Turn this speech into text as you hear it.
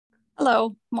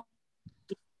Hello.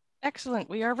 Excellent.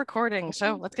 We are recording,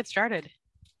 so let's get started.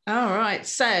 All right.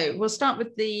 So we'll start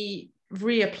with the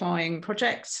reapplying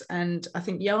projects. And I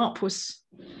think YARP was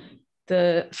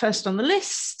the first on the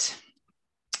list.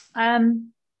 As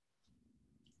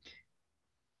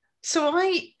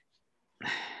I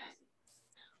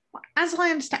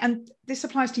understand, and this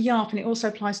applies to YARP and it also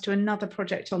applies to another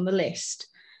project on the list,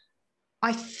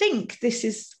 I think this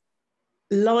is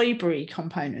library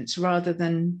components rather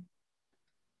than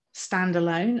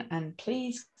standalone, and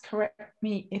please correct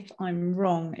me if I'm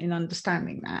wrong in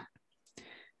understanding that.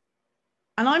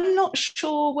 And I'm not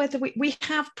sure whether we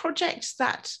have projects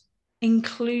that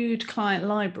include client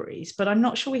libraries, but I'm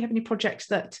not sure we have any projects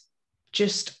that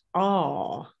just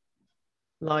are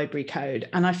library code.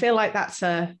 And I feel like that's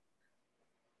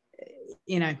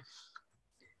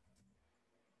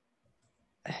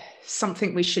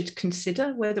something we should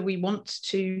consider, whether we want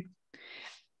to.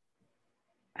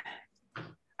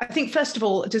 I think, first of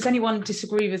all, does anyone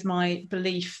disagree with my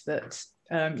belief that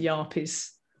YARP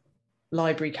is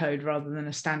library code rather than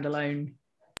a standalone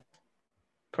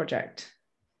project?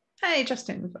 Hey,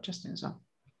 Justin, we've got Justin as well.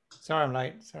 Sorry, I'm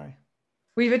late, sorry.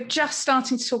 We were just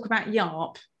starting to talk about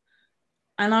YARP,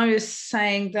 and I was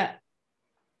saying that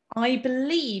I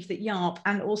believe that YARP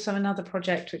and also another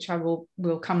project, which I will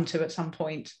come to at some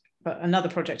point, but another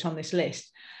project on this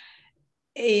list,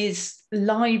 is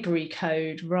library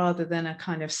code rather than a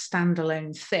kind of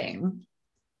standalone thing,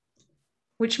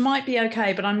 which might be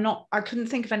okay, but I couldn't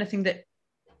think of anything that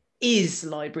is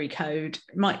library code.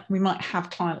 We might have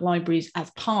client libraries as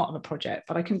part of a project,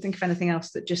 but I couldn't think of anything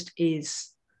else that just is,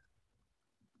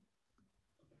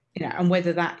 and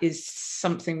whether that is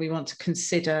something we want to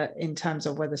consider in terms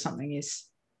of whether something is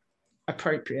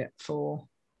appropriate for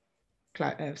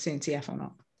CNCF or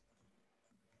not.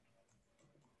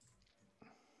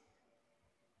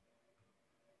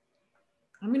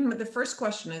 I mean, the first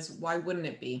question is, why wouldn't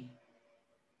it be?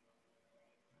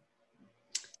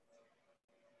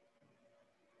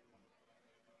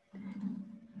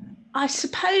 I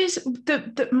suppose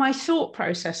my thought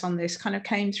process on this kind of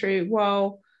came through,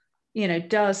 well,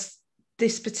 does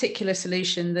this particular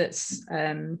solution that's,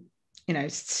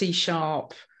 C#,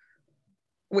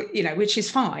 which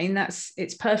is fine,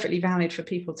 it's perfectly valid for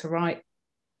people to write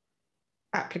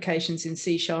applications in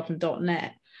C# and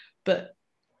 .NET, but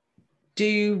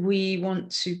do we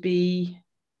want to be?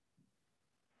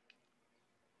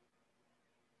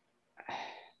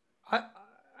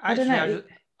 I don't know.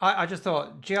 I just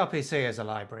thought gRPC is a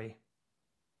library.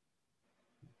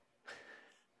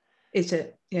 Is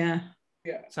it? Yeah.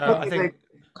 Yeah. So I think.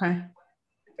 Okay.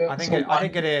 I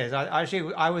think it is.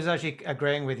 I was actually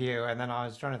agreeing with you, and then I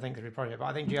was trying to think through the project. But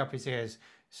I think gRPC is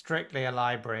strictly a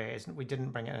library. We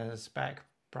didn't bring it as a spec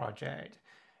project.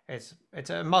 It's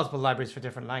multiple libraries for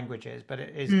different languages, but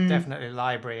it is definitely a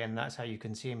library, and that's how you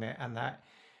consume it. And that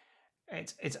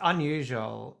it's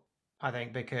unusual, I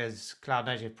think, because cloud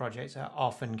native projects are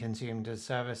often consumed as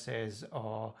services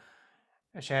or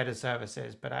shared as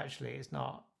services, but actually it's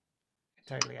not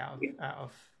totally out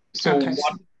of. So okay.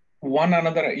 One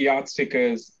another yardstick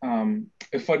is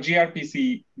for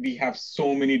gRPC, we have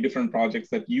so many different projects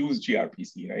that use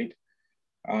gRPC, right?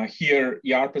 Here,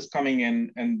 YARP is coming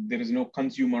in and there is no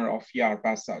consumer of YARP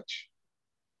as such.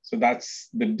 So that's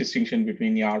the distinction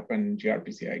between YARP and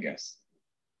gRPC, I guess.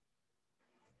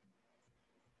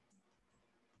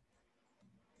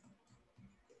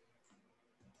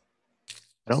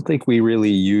 I don't think we really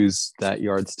use that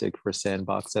yardstick for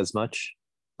Sandbox as much,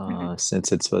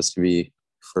 since it's supposed to be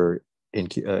for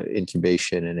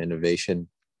incubation and innovation.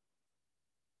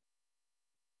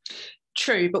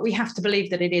 True, but we have to believe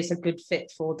that it is a good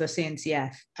fit for the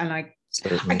CNCF. And I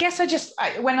guess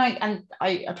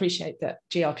I appreciate that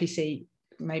gRPC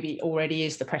maybe already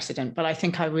is the precedent, but I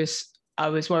think I was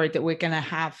worried that we're going to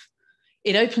have,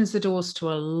 it opens the doors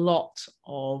to a lot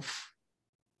of,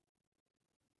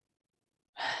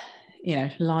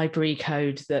 library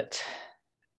code that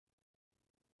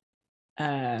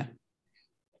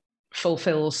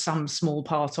fulfills some small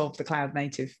part of the cloud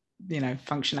native,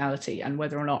 functionality, and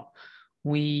whether or not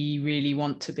we really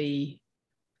want to be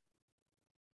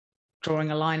drawing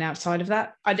a line outside of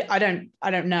that. I don't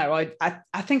know.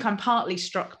 I think I'm partly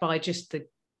struck by just the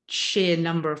sheer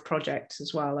number of projects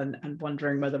as well, and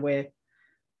wondering whether we're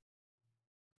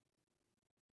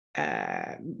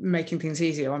making things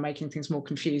easier or making things more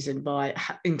confusing by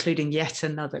including yet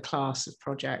another class of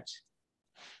project.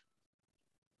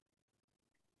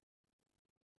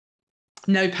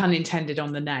 No pun intended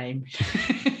on the name.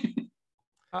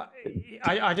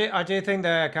 I do think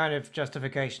the kind of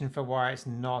justification for why it's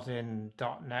not in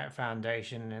 .NET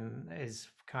Foundation is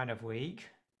kind of weak.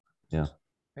 Yeah.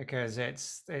 Because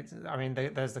it's I mean,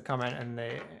 there's the comment in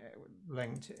the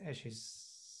linked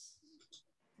issues,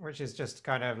 which is just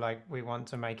kind of like, we want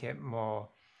to make it more,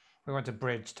 we want to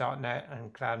bridge .NET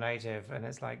and cloud native, and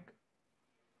it's like,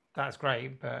 that's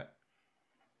great, but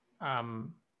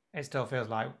it still feels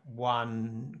like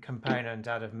one component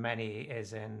out of many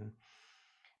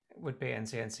would be in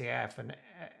CNCF, and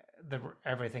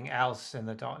everything else in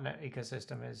the .NET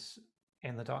ecosystem is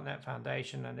in the .NET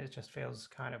Foundation, and it just feels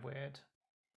kind of weird.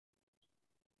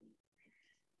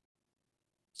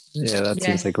 Yeah, that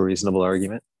seems like a reasonable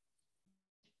argument.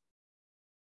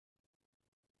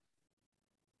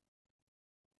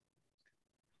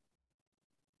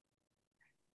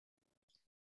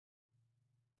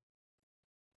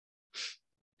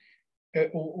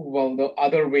 Well, the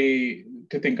other way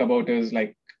to think about is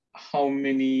like, who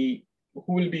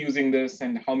will be using this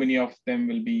and how many of them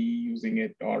will be using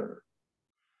it, or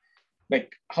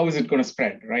like, how is it going to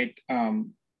spread, right?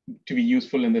 To be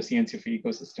useful in the CNCF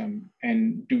ecosystem.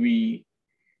 And do we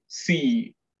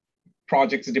see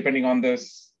projects depending on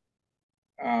this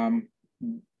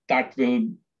that will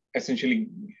essentially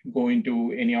go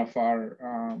into any of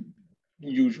our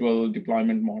usual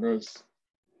deployment models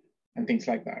and things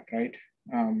like that, right?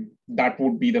 That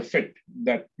would be the fit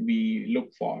that we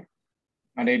look for.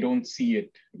 And I don't see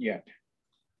it yet.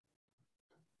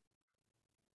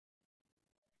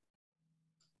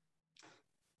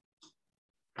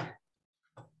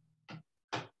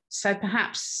 So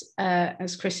perhaps,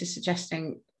 as Chris is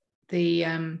suggesting, the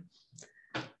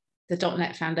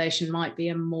 .NET Foundation might be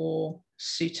a more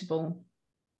suitable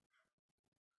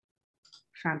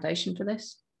foundation for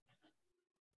this.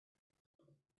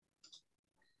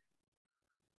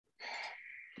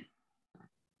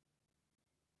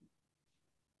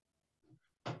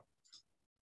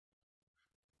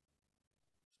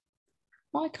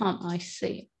 Why can't I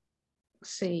see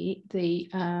the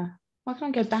why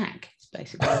can't I go back,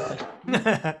 basically?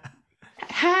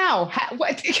 How?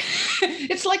 What?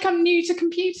 It's like I'm new to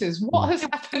computers. What has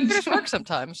happened? It just works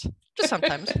sometimes, just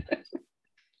sometimes.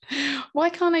 Why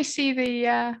can't I see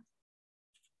the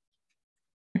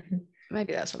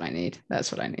maybe that's what I need.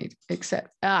 That's what I need. Except,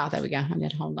 there we go. I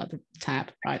need to hold another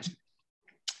tab. Right. It's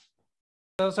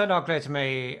also not clear to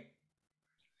me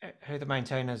who the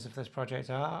maintainers of this project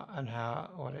are and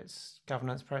what its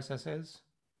governance process is.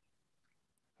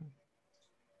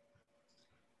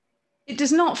 It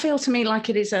does not feel to me like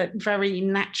it is a very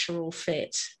natural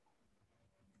fit,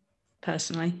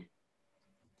 personally.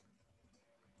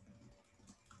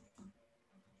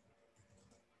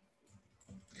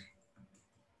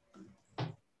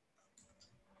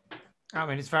 I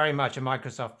mean, it's very much a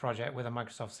Microsoft project with a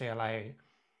Microsoft CLA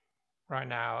right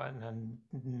now, and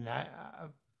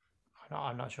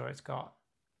I'm not sure it's got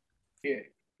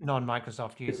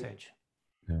non-Microsoft usage.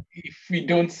 If we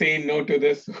don't say no to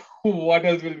this, what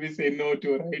else will we say no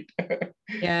to, right?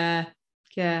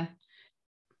 Yeah.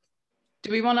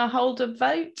 Do we want to hold a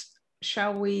vote?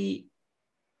 Shall we?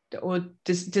 Or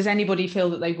does anybody feel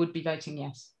that they would be voting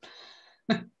yes?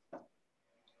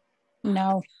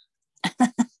 No.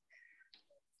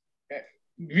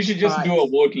 We should just do a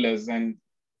vote list and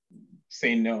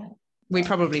say no. We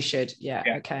probably should. Yeah.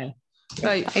 Okay.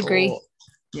 Vote I agree.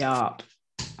 Yeah.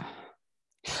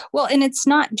 Well, and it's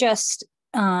not just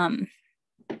the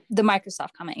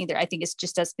Microsoft comment either. I think it's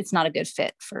just it's not a good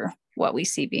fit for what we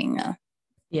see being a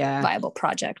viable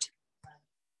project.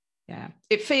 Yeah,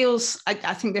 it feels. I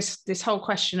think this whole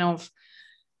question of,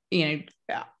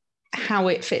 how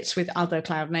it fits with other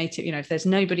cloud native. If there's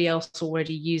nobody else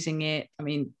already using it, I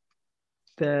mean,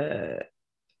 I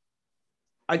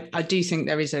do think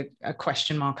there is a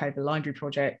question mark over library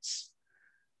projects.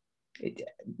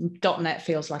 .NET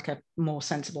feels like a more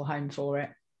sensible home for it.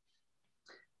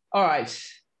 All right.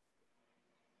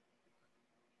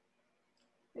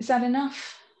 Is that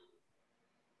enough?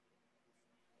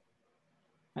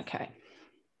 Okay.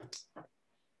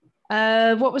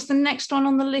 What was the next one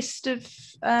on the list of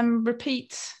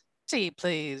repeats? Pixie,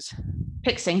 please.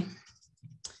 Pixie.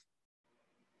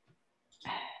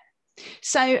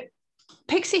 So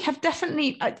Pixie have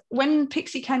definitely, when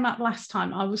Pixie came up last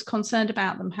time, I was concerned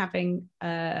about them having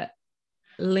a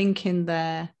link in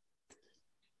their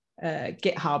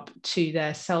GitHub to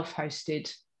their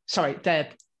self-hosted,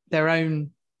 their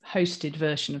own hosted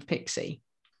version of Pixie.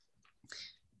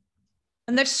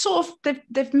 And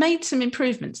they've made some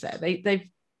improvements there.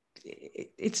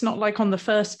 It's not like on the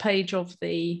first page of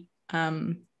the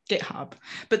GitHub,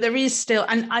 but there is still,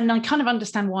 and I kind of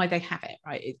understand why they have it,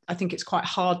 right? I think it's quite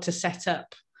hard to set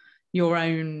up your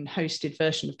own hosted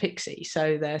version of Pixie.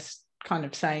 So kind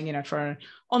of saying, you know, for an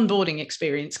onboarding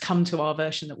experience, come to our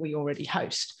version that we already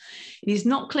host. It is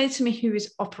not clear to me who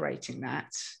is operating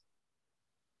that.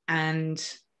 And,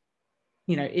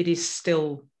 you know, it is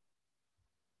still,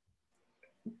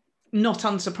 not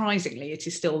unsurprisingly, it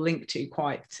is still linked to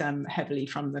quite heavily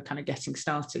from the kind of getting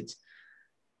started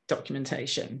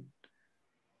documentation.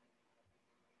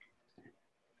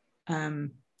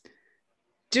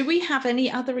 Do we have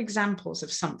any other examples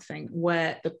of something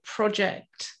where the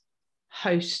project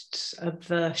hosts a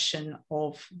version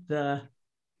of the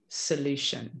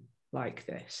solution like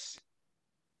this?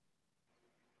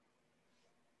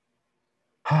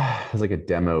 It's like a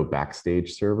demo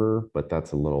backstage server, but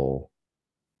that's a little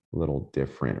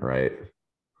different, right?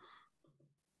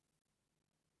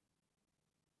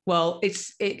 Well,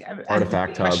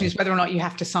 Artifact the question Hub is whether or not you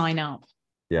have to sign up.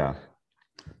 Yeah.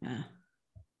 Yeah.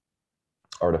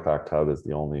 Artifact Hub is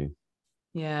the only.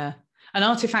 Yeah. An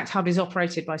Artifact Hub is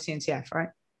operated by CNCF, right?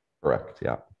 Correct.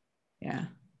 Yeah. Yeah.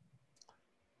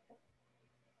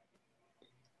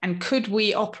 And could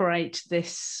we operate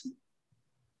this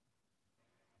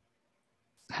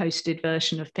hosted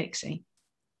version of Pixie?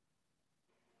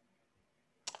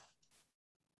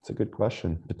 It's a good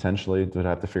question. Potentially, would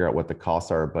have to figure out what the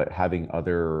costs are, but having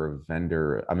other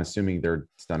vendor, I'm assuming they're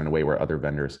done in a way where other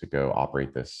vendors could go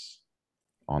operate this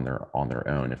on their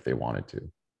own if they wanted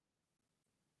to.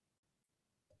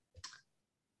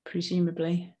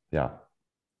 Presumably. Yeah.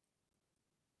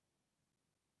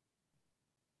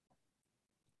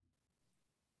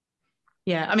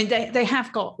 Yeah, I mean, they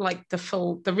have got like the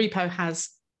repo has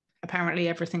apparently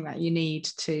everything that you need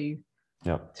to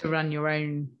run your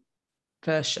own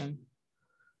version.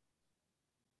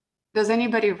 Does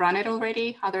anybody run it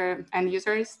already? Other end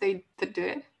users that do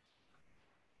it?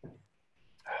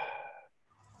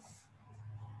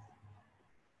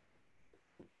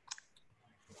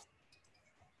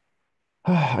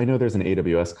 I know there's an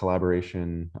AWS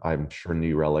collaboration. I'm sure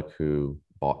New Relic, who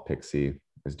bought Pixie,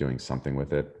 is doing something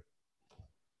with it. I'm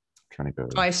trying to go.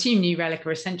 I assume New Relic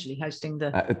are essentially hosting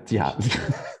the. Yeah,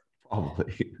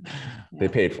 probably. Yeah. They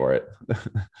paid for it.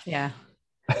 Yeah.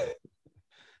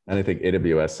 And I think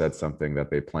AWS said something that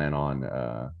they plan on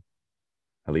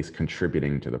at least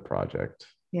contributing to the project.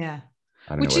 Yeah.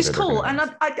 Which is cool. And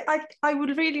I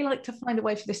would really like to find a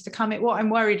way for this to come in. What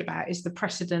I'm worried about is the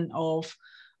precedent of,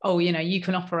 oh, you know, you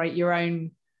can operate your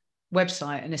own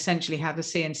website and essentially have the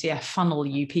CNCF funnel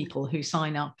you people who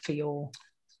sign up for your.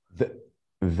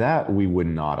 That we would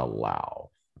not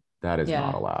allow. That is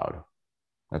not allowed.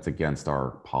 That's against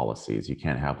our policies. You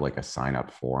can't have like a sign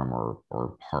up form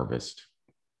or harvest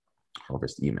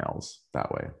emails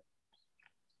that way.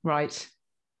 Right.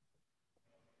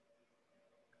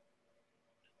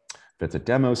 If it's a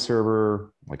demo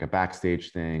server, like a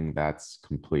backstage thing, that's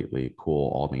completely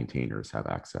cool. All maintainers have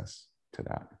access to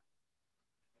that.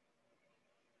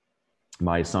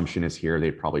 My assumption is here,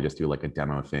 they probably just do like a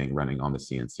demo thing running on the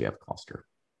CNCF cluster.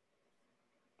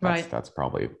 That's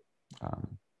probably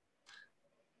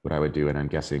what I would do. And I'm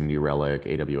guessing New Relic,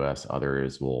 AWS,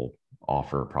 others will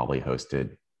offer probably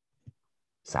hosted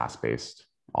SaaS-based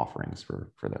offerings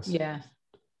for this. Yeah.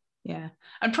 Yeah.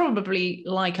 And probably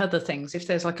like other things, if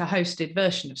there's like a hosted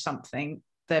version of something,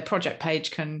 their project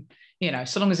page can, you know,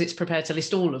 so long as it's prepared to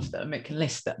list all of them, it can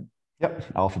list them. Yep.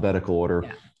 Alphabetical order,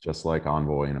 just like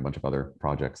Envoy and a bunch of other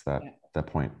projects that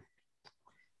point.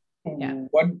 Yeah.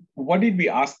 What did we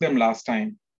ask them last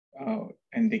time?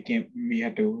 And they came, we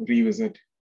had to revisit.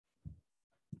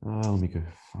 Let me go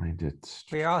find it.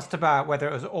 We asked about whether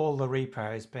it was all the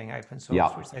repos being open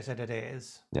source, which they said it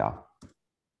is. Yeah.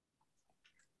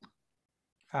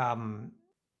 And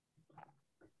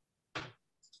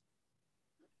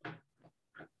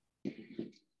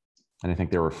I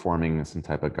think they were forming some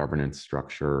type of governance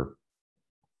structure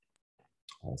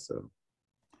also.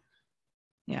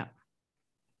 Yeah.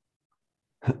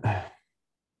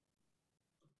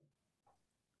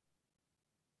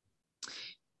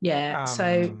 Yeah,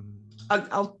 so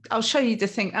I'll show you the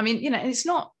thing. I mean, you know, it's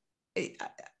not.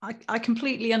 I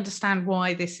completely understand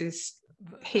why this is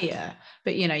here,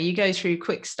 but you know, you go through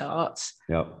quick starts.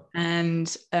 Yep.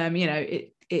 And you know,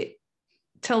 it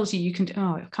tells you can.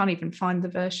 Oh, I can't even find the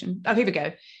version. Oh, here we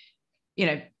go. You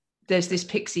know, there's this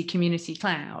Pixie Community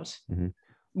Cloud,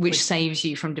 which saves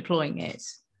you from deploying it,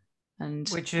 and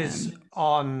which is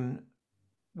on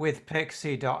with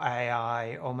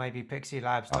pixie.ai or maybe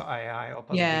pixielabs.ai or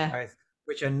possibly both,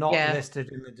 which are not listed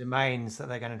in the domains that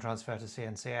they're going to transfer to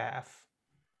CNCF.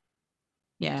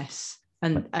 Yes.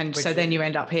 And so then you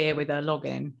end up here with a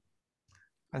login.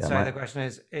 And so the question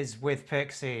is with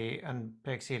Pixie and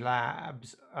Pixie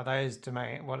Labs, are those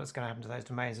domain, what is going to happen to those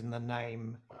domains in the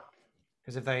name?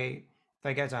 Because if they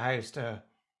they get to host a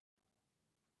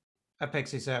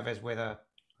Pixie service with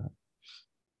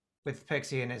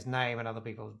Pixie in its name and other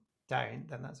people don't,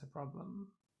 then that's a problem.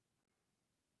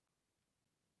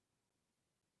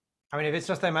 I mean, if it's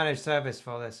just their managed service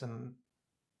for this and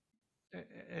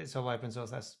it's all open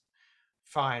source, that's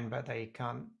fine, but they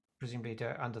can't presumably do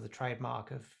it under the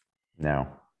trademark of. No,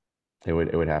 it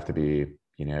would have to be,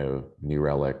 New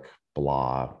Relic,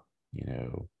 blah,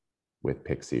 with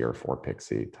Pixie or for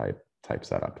Pixie type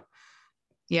setup.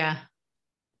 Yeah.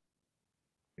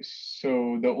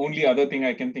 So the only other thing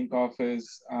I can think of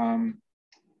is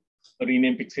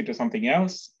rename Pixie to something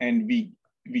else, and we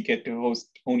get to host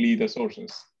only the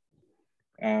sources.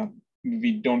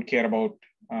 We don't care about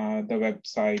the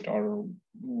website or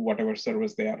whatever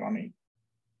service they are running.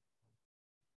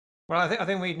 Well, I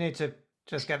think we need to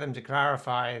just get them to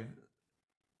clarify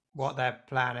what their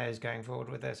plan is going forward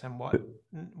with this, and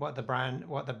what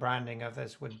the branding of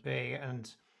this would be,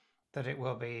 and that it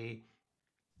will be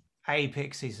a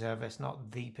Pixie service,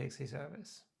 not the Pixie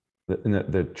service.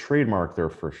 The trademark, they're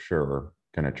for sure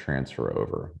going to transfer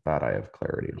over. That I have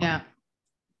clarity on. Yeah.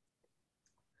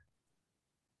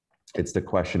 It's the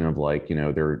question of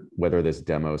whether this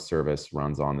demo service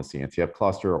runs on the CNCF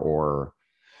cluster or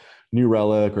New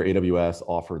Relic or AWS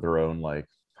offer their own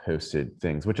hosted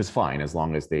things, which is fine as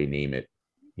long as they name it,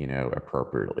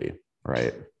 appropriately,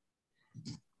 right?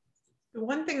 The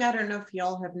one thing I don't know if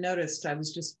y'all have noticed, I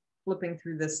was just flipping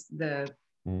through the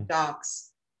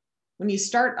docs. When you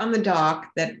start on the doc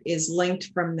that is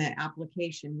linked from the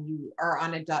application, you are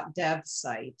on a .dev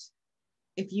site.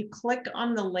 If you click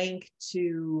on the link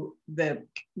to the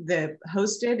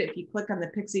hosted, if you click on the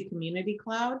Pixie Community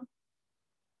Cloud,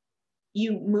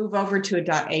 you move over to a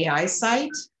 .ai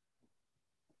site.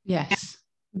 Yes.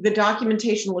 The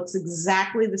documentation looks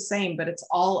exactly the same, but it's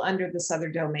all under this other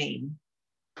domain.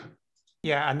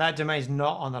 Yeah, and that domain is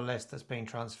not on the list that's being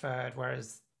transferred,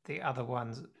 whereas the other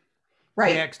ones,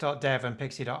 right, px.dev and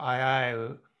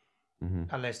pixie.io,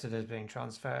 are listed as being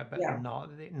transferred, but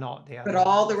not the other. But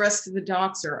all the rest of the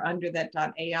docs are under that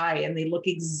 .ai, and they look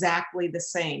exactly the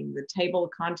same. The table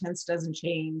of contents doesn't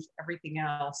change, everything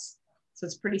else. So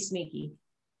it's pretty sneaky.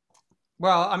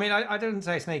 Well, I mean, I didn't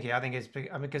say sneaky. I think it's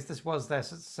because this was their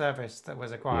service that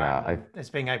was acquired. Yeah,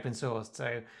 it's being open sourced,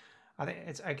 so I think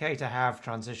it's okay to have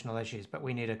transitional issues, but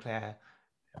we need a clear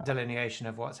delineation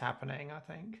of what's happening, I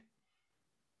think.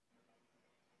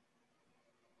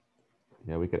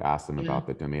 Yeah, we could ask them about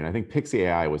the domain. I think Pixie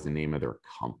AI was the name of their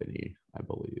company, I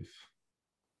believe.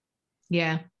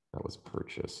 Yeah. That was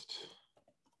purchased.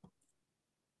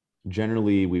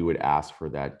 Generally, we would ask for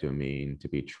that domain to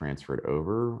be transferred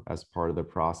over as part of the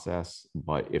process.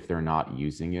 But if they're not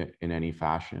using it in any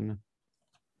fashion,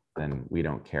 then we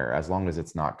don't care. As long as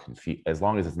it's not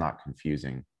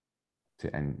confusing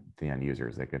to the end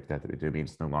users. Like if that domain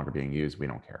is no longer being used, we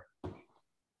don't care.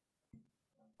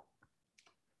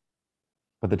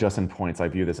 But the Justin points, I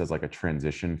view this as like a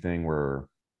transition thing where,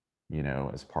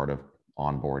 as part of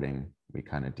onboarding, we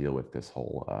kind of deal with this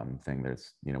whole thing.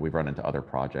 There's, we've run into other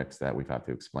projects that we've had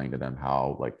to explain to them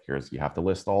how, you have to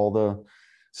list all the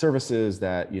services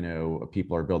that,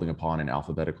 people are building upon in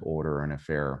alphabetical order in a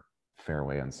fair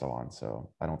way and so on. So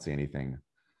I don't see anything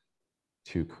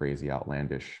too crazy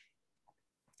outlandish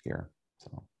here.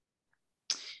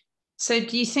 So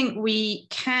do you think we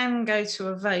can go to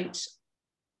a vote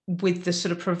with the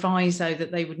sort of proviso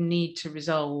that they would need to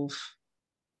resolve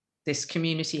this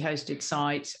community hosted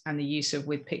site and the use of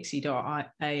with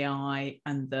pixie.ai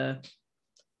and the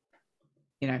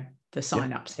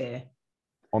signups here?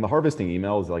 On the harvesting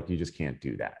emails, you just can't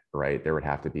do that, right? There would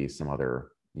have to be some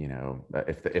other,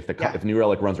 if New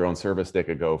Relic runs their own service, they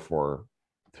could go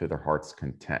to their heart's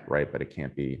content, right? But it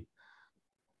can't be,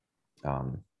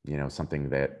 something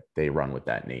that they run with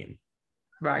that name.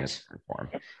 Right.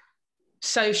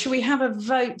 So should we have a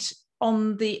vote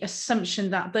on the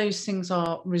assumption that those things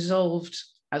are resolved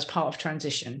as part of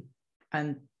transition?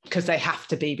 And because they have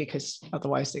to be, because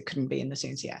otherwise they couldn't be in the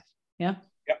CNCF. Yeah?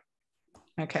 Yep.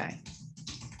 Okay.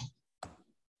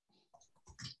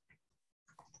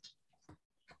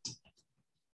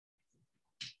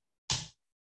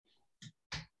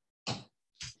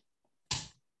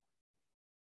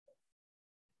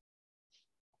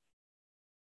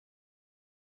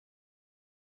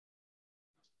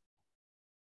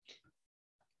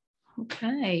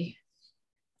 Okay.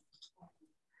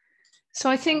 So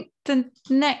I think the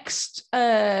next,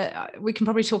 we can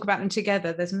probably talk about them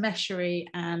together. There's Meshery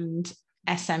and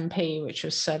SMP, which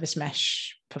was Service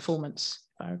Mesh Performance,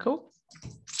 if I recall.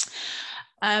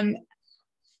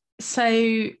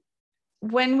 So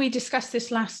when we discussed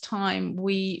this last time,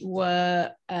 we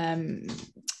were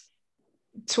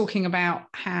talking about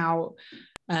how,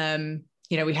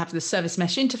 we have the service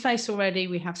mesh interface already,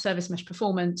 we have service mesh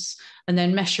performance, and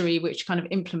then Meshery, which kind of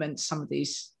implements some of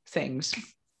these things.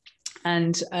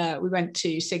 And we went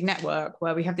to SIG Network,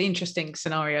 where we have the interesting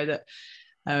scenario that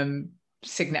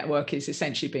SIG Network is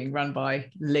essentially being run by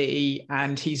Lee,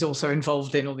 and he's also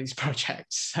involved in all these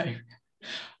projects. So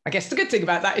I guess the good thing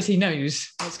about that is he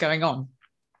knows what's going on.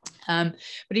 But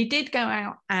he did go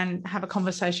out and have a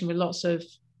conversation with lots of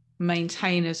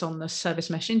maintainers on the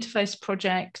service mesh interface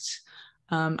project,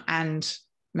 and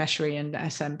Meshery and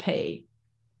SMP.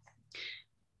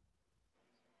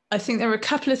 I think there are a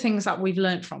couple of things that we've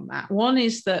learned from that. One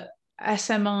is that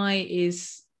SMI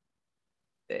is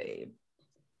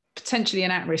potentially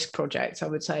an at-risk project. I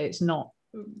would say it's not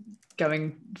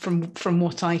going, from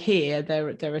what I hear,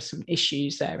 there are some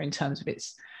issues there in terms of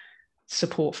its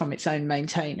support from its own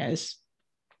maintainers.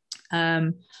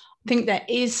 I think there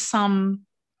is some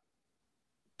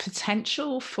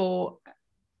potential for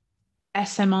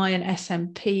SMI and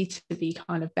SMP to be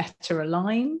kind of better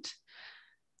aligned.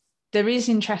 There is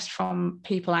interest from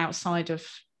people outside of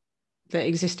the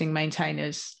existing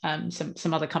maintainers,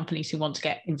 some other companies who want to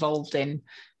get involved in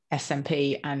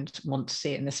SMP and want to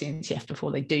see it in the CNCF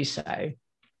before they do so.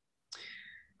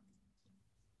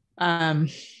 And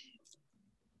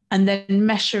then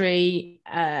Meshery,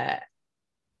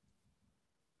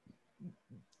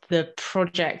 the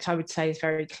project, I would say, is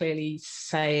very clearly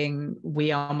saying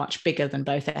we are much bigger than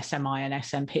both SMI and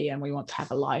SMP, and we want to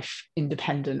have a life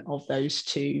independent of those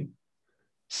two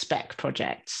spec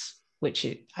projects, which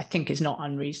I think is not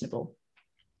unreasonable.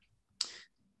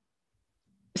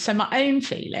 So my own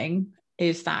feeling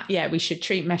is that, yeah, we should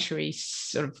treat Meshery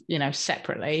sort of,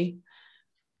 separately.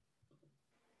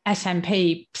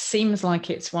 SMP seems like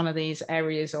it's one of these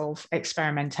areas of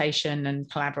experimentation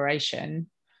and collaboration,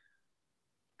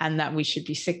 and that we should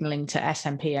be signaling to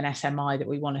SMP and SMI that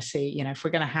we want to see, if we're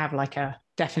going to have like a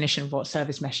definition of what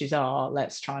service meshes are,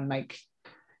 let's try and make,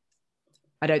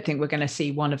 I don't think we're going to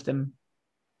see one of them.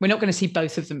 We're not going to see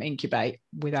both of them incubate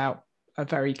without a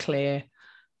very clear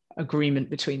agreement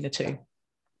between the two.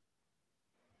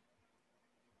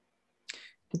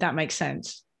 Did that make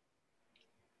sense?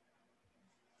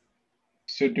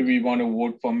 So do we want to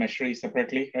vote for Meshery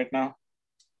separately right now?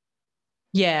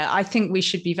 Yeah, I think we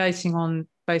should be voting on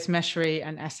both Meshery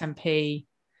and SMP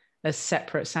as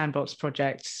separate sandbox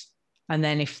projects. And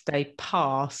then if they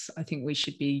pass, I think we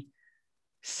should be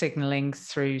signaling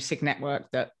through SIG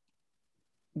Network that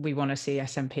we want to see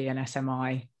SMP and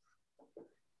SMI,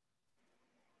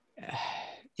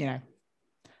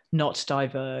 not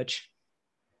diverge.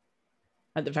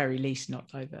 At the very least, not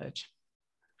diverge.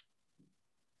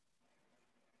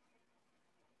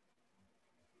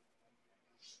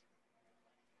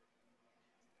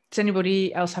 Does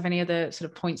anybody else have any other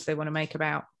sort of points they want to make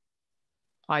about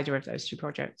either of those two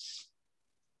projects?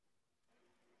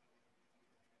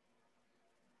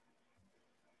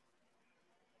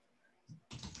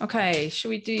 Okay, shall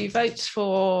we do votes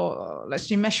for, let's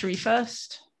do Meshery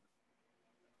first.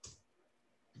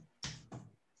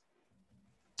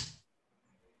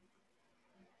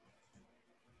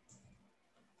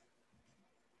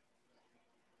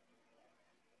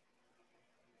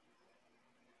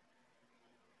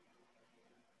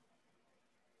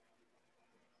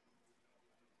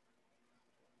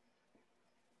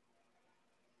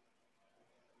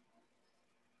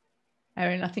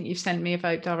 Erin, I think you've sent me a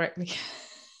vote directly.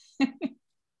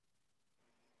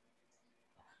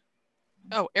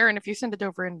 Oh, Erin, if you send it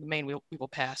over in the main, we will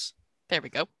pass. There we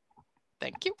go.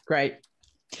 Thank you. Great.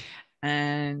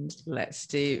 And let's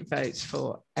do votes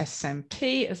for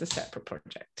SMP as a separate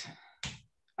project.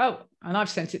 Oh, and I've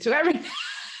sent it to Erin.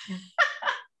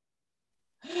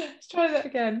 Let's try that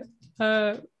again.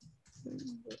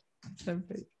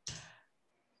 SMP.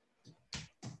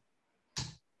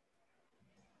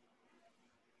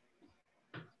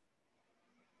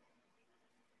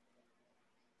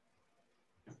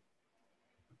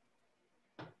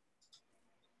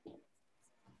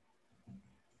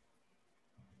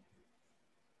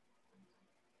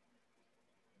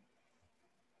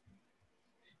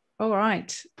 All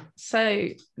right, so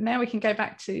now we can go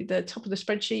back to the top of the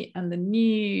spreadsheet and the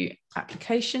new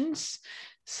applications.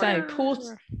 So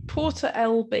Porter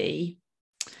LB,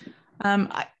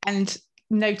 and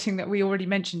noting that we already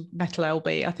mentioned Metal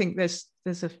LB, I think there's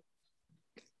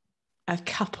a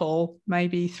couple,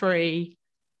 maybe three,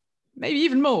 maybe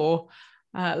even more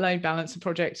load balancer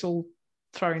projects all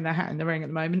throwing their hat in the ring at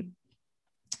the moment.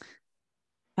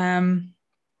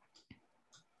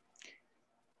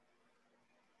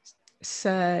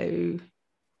 So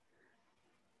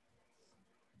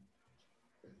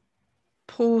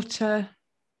Porter,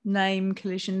 name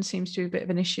collision seems to be a bit of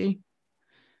an issue.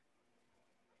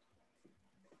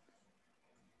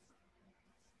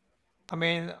 I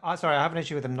mean, I'm sorry, I have an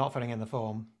issue with them not filling in the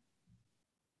form.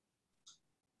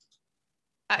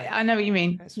 I know what you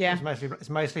mean. It's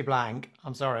mostly blank.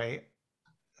 I'm sorry.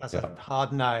 That's a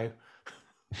hard no.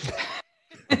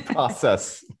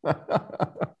 Process.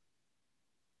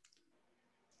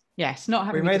 Yes, not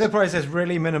having. We made the process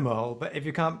really minimal, but if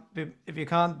you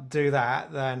can't do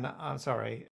that, then I'm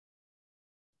sorry.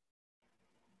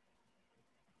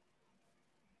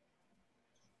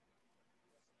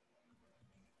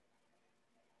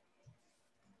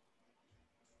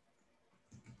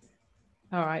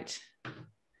 All right.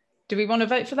 Do we want to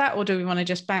vote for that, or do we want to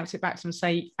just bounce it back to them and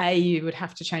say, A, you would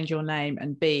have to change your name,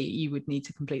 and B, you would need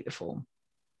to complete the form?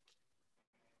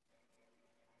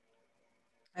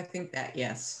 I think that,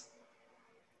 yes.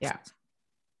 Yeah.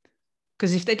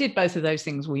 Because if they did both of those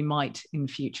things, we might in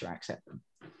future accept them.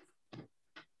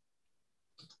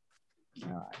 All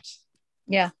right.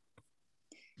 Yeah.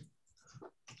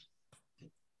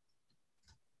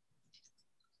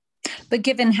 But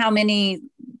given how many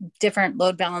different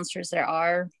load balancers there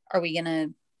are we going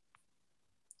to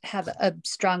have a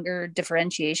stronger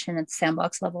differentiation at the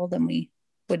sandbox level than we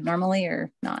would normally, or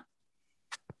not?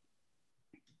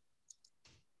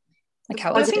 Like,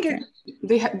 how is it different?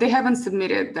 They haven't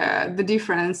submitted the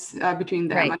difference between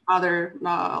them and other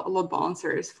load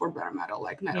balancers for bare metal,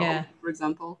 like metal, for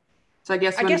example. So I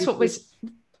guess what we're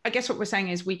saying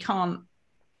is we can't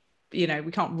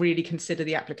really consider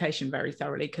the application very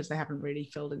thoroughly because they haven't really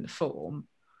filled in the form.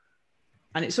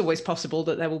 And it's always possible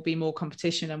that there will be more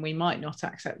competition and we might not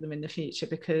accept them in the future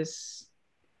because,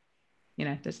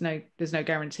 there's no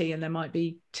guarantee and there might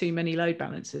be too many load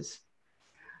balancers.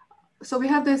 So we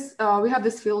have this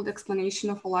field explanation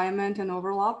of alignment and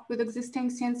overlap with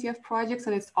existing CNCF projects,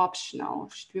 and it's optional.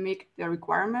 Should we make it a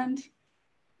requirement?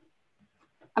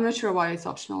 I'm not sure why it's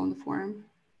optional in the form.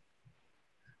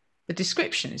 The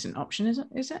description is an option, is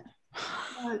it?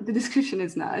 The description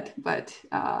is not, but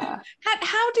how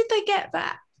did they get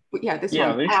that?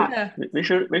 We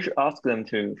should ask them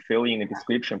to fill in the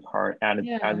description part and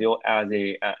as well as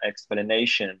a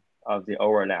explanation of the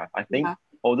overlap. I think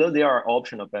although they are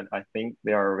optional, but I think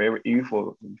they are very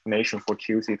useful information for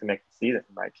QC to make decisions,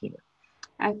 in my opinion.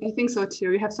 I think so too.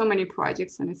 We have so many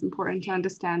projects and it's important to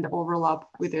understand the overlap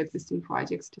with the existing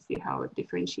projects to see how it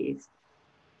differentiates.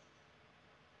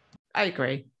 I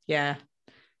agree. Yeah.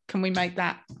 Can we make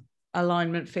that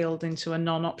alignment field into a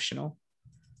non-optional?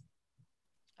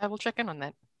 I will check in on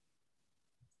that.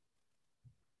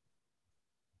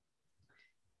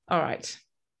 All right.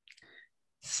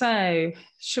 So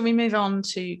shall we move on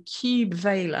to Cube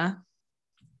Vela?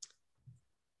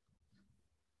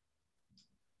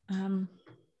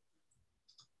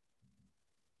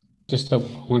 Just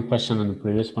one question on the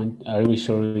previous point. Are we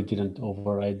sure we didn't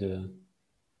override the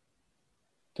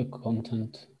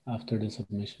content after the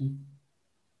submission?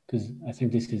 Because I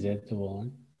think this is editable,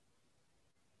 right?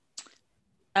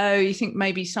 Oh, you think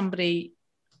maybe somebody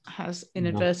has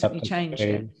inadvertently changed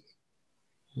it?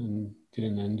 And did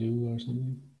an undo or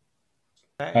something?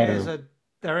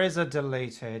 There is a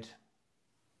deleted.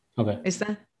 Okay. Is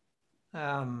there?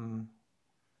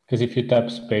 Because if you tap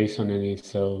space on any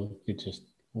cell, it just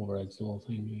overrides the whole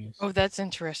thing, I guess. Oh, that's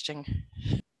interesting.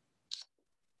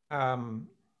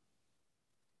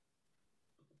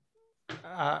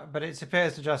 But it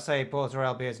appears to just say Porter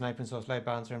LB is an open source load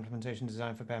balancer implementation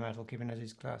designed for bare metal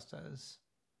Kubernetes clusters.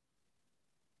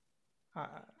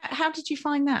 How did you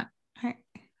find that?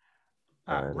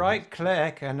 Right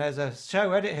click and there's a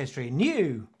show edit history.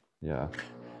 New. Yeah.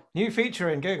 New feature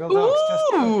in Google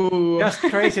Docs. Just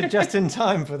created just in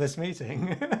time for this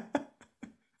meeting.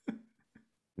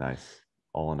 Nice.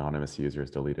 All anonymous users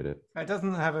deleted it. It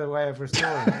doesn't have a way of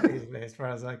restoring it easily, as far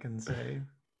as I can see.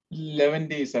 11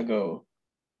 days ago.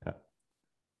 Yeah.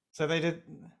 So they did.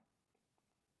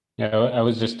 Yeah, I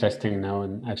was just testing now,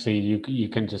 and actually, you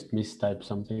can just mistype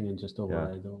something and just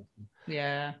override the whole thing.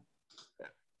 Yeah.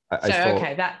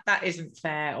 Okay, that isn't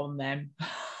fair on them.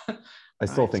 I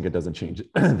still think it doesn't change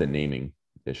the naming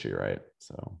issue, right?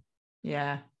 So.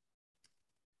 Yeah.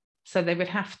 So they would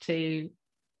have to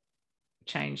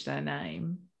change their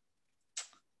name.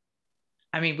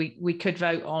 I mean, we could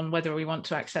vote on whether we want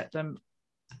to accept them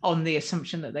on the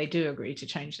assumption that they do agree to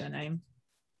change their name.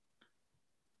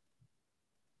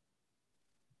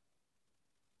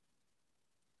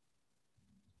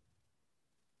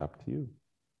 Up to you.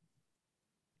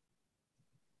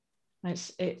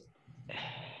 It's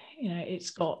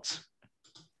got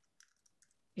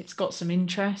some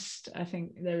interest. I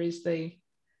think there is the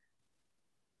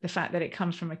the fact that it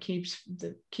comes from the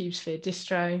CubeSphere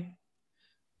distro.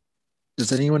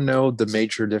 Does anyone know the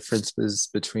major differences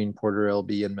between Porter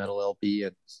LB and Metal LB,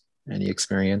 and any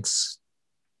experience?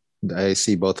 I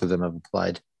see both of them have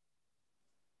applied.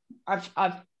 I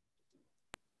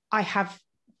have,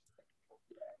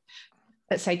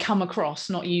 let's say, come across,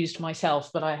 not used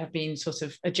myself, but I have been sort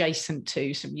of adjacent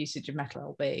to some usage of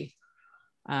Metal LB,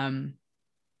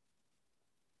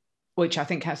 which I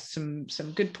think has some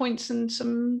good points and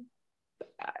some.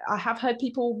 I have heard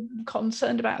people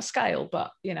concerned about scale,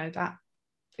 but that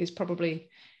is probably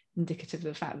indicative of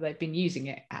the fact that they've been using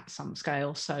it at some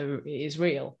scale, so it is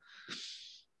real.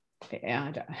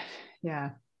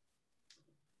 Yeah.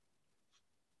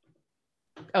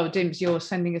 Oh, Dims, you're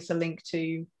sending us a link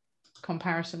to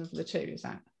comparison of the two, is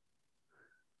that?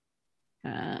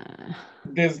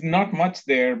 There's not much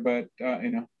there, but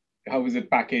how is it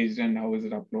packaged and how is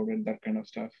it uploaded, that kind of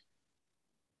stuff.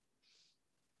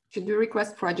 Should we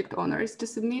request project owners to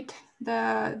submit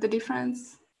the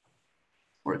difference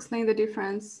or explain the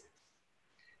difference?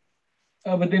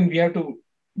 But then we have to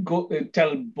go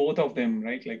tell both of them,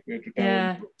 right? Like we have to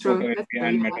tell Porter LB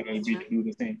and Metal LB to do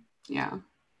the same. Yeah.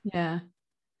 Yeah.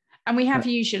 And we have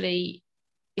usually,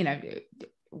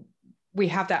 we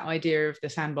have that idea of the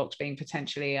sandbox being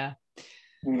potentially a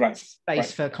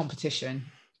space for competition.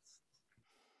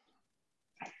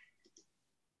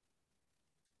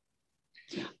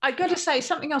 I got to say,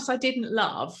 something else I didn't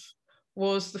love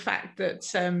was the fact that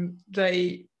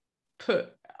they put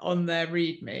on their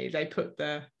README, they put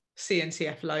the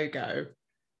CNCF logo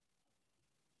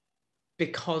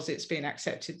because it's been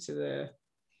accepted to the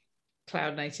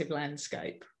cloud native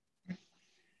landscape.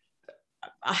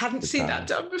 I hadn't seen that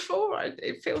done before.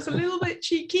 It feels a little bit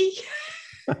cheeky.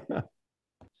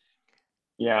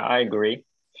 Yeah, I agree.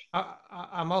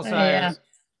 I'm also a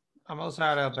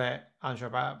little bit unsure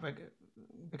about it,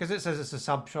 because it says it's a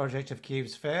sub-project of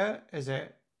CubeSphere. Is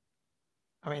it?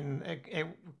 I mean, it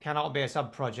cannot be a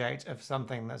sub-project of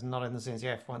something that's not in the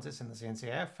CNCF once it's in the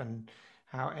CNCF, and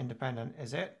how independent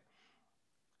is it?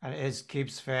 And is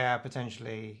CubeSphere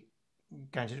potentially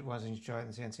going to join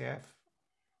the CNCF?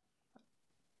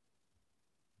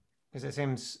 Because it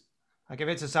seems like if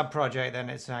it's a sub-project, then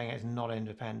it's saying it's not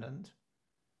independent.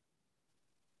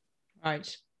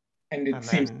 Right. And it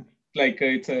seems like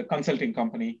it's a consulting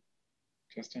company,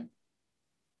 Justin.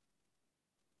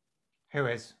 Who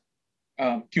is?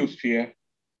 CubeSphere.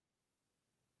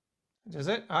 Does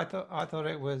it? I thought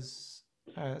it was.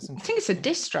 I think it's a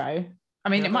distro. I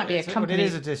mean, it might be a company. It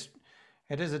is a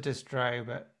distro,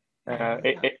 but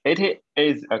it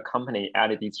is a company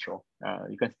at a distro.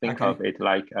 You can think of it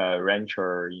like a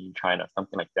rancher in China,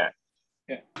 something like that.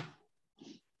 Yeah,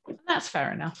 that's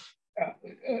fair enough.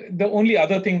 The only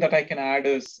other thing that I can add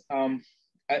is I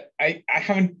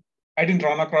didn't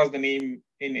run across the name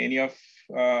in any of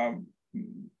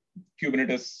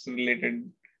Kubernetes related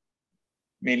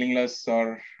mailing lists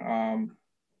or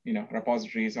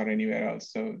repositories or anywhere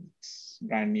else. So it's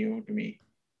brand new to me.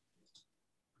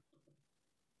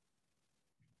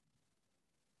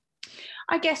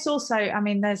 I guess also, I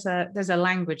mean, there's a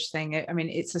language thing. I mean,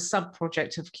 it's a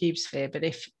sub-project of CubeSphere, but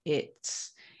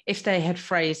if they had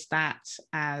phrased that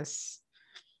as,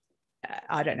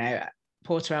 I don't know,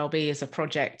 Porter LB as a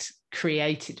project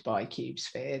created by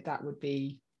CubeSphere, that would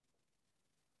be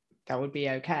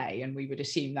okay, and we would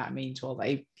assume that means, well,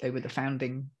 they were the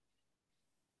founding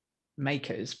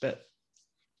makers, but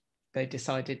they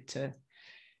decided to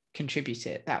contribute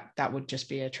it. That would just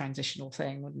be a transitional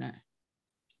thing, wouldn't it?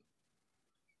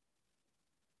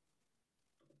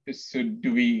 So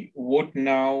do we vote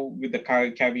now with the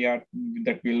caveat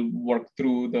that we'll work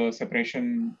through the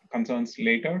separation concerns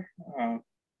later?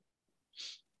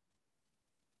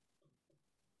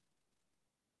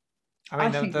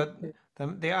 I mean,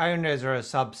 the owners are a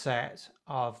subset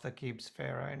of the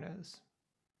CubeSphere owners.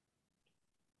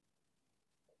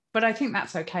 But I think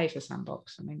that's okay for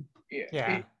Sandbox. I mean,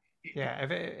 yeah.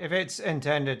 If it's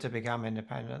intended to become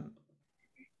independent,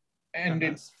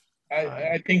 and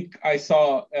I think I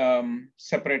saw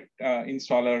separate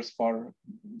installers for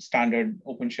standard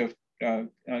OpenShift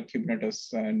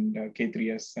Kubernetes and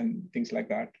K3s and things like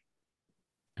that.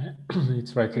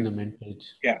 It's right in the main page.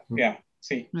 Yeah.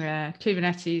 See. Yeah,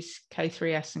 Kubernetes,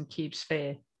 K3s, and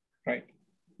KubeSphere. Right.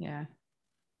 Yeah.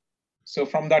 So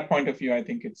from that point of view, I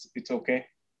think it's okay.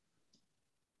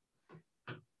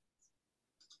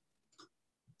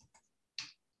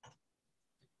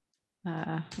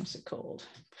 What's it called?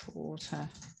 Porter.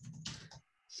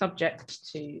 Subject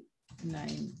to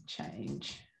name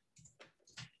change.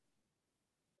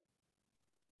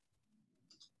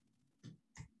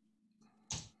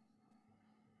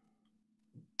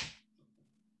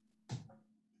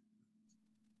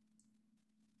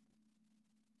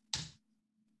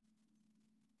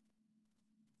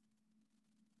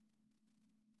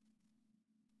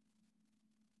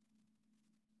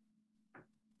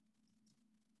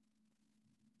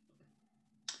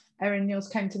 Erin, yours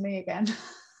came to me again.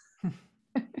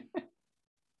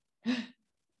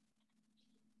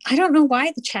 I don't know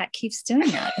why the chat keeps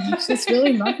doing that. It's just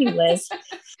really muggy, Liz.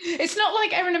 It's not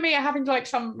like Erin and me are having like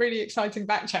some really exciting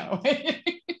back channel.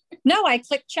 No, I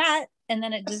click chat and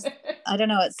then it just, I don't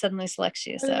know, it suddenly selects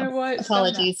you. So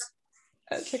apologies.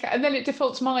 That's okay. And then it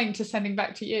defaults mine to sending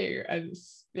back to you. And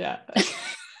yeah.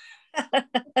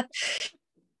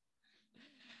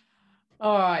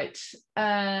 All right.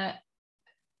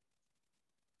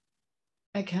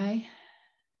 Okay.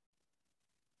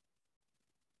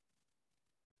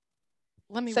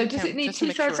 So does it need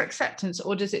 2/3 acceptance,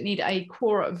 or does it need a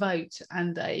quorum vote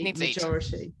and a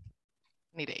majority?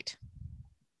 8. Need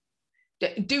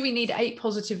 8. Do we need 8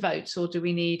 positive votes, or do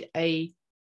we need a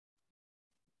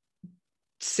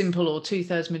simple or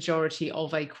 2/3 majority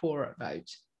of a quorum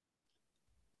vote?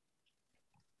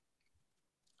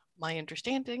 My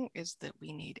understanding is that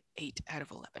we need 8 out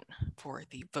of 11 for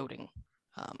the voting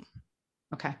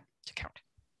okay, to count.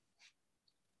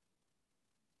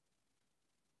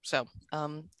 So,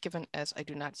 given as I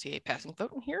do not see a passing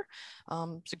vote in here,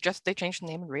 suggest they change the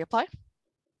name and reapply.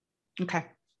 Okay.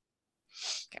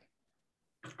 Okay.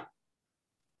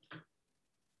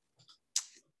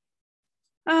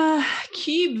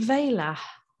 Cube Vela.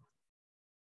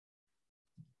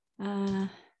 I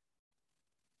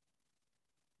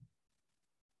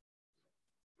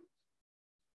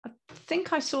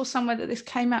think I saw somewhere that this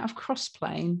came out of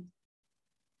Crossplane.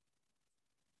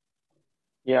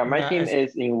 Yeah, my team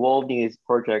is involved in this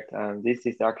project, and this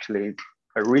is actually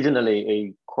originally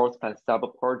a Crossplane sub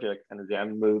project, and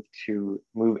then move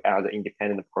as an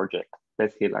independent project,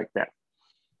 basically like that.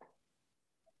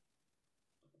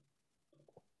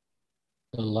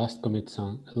 The last commit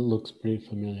sound looks pretty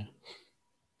familiar.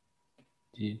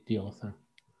 The author.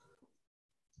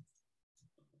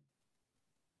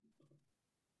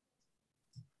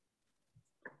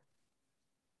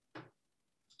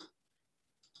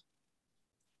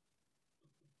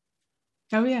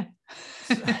 Oh yeah.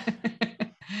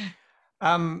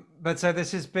 But so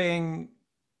this is being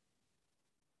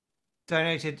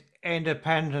donated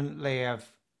independently of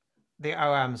the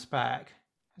OM spec.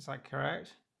 Is that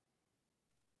correct?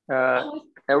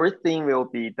 Everything will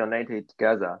be donated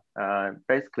together.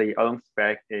 Basically, OM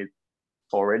spec is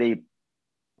already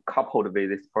coupled with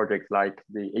this project, like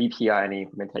the API and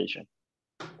implementation.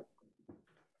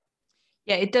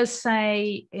 Yeah, it does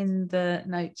say in the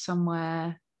note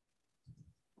somewhere.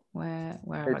 Where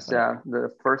it's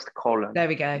the first column. There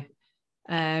we go.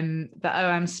 The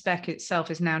OM spec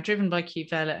itself is now driven by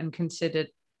Kubevela and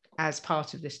considered as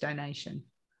part of this donation.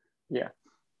 Yeah.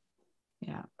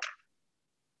 Yeah.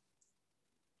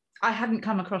 I hadn't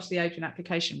come across the open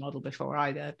application model before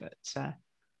either, but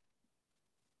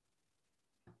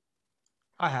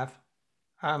I have.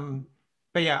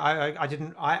 But yeah,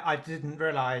 I didn't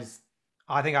realize.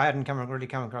 I think I hadn't really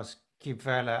come across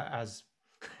Kubevela as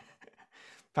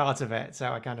part of it,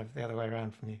 so I kind of the other way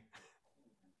around from you.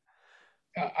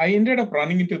 I ended up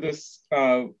running into this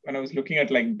when I was looking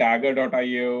at like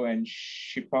dagger.io and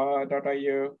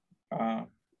shipa.io.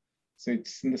 So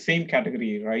it's in the same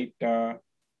category, right,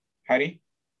 Harry?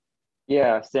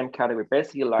 Yeah, same category.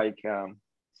 Basically like,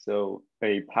 so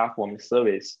a platform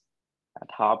service on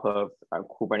top of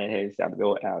Kubernetes as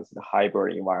well as the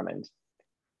hybrid environment.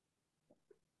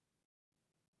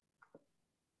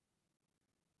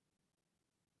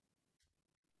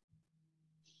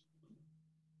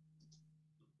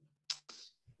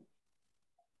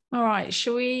 all right,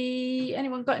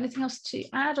 anyone got anything else to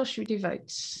add, or should we do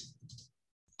votes?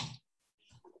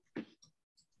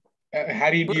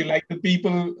 Harry, do you like the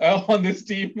people on this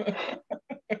team?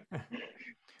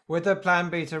 Would the plan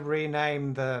be to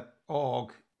rename the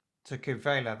org to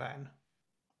Kubevela then,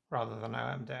 rather than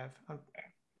OMDev?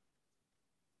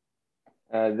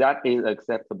 That is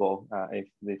acceptable. If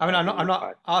I mean, I'm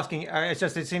not asking. It's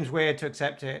just it seems weird to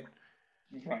accept it.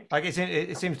 Right. Like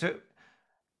it seems to.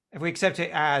 If we accept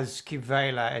it as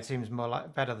Kubevela, it seems more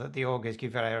like better that the org is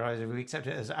Kubevela. Whereas if we accept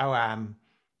it as OAM,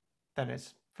 then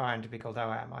it's fine to be called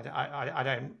OAM. I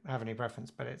don't have any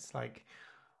preference, but it's like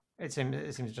it seems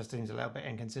a little bit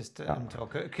inconsistent or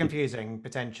confusing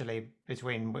potentially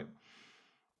between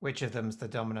which of them's the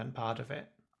dominant part of it.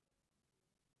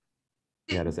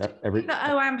 Yeah, does every that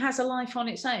OAM has a life on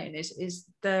its own? Is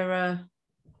there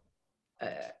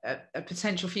a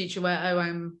potential future where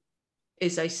OAM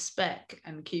is a spec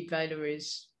and Kubevela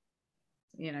is,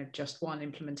 just one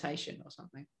implementation or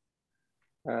something?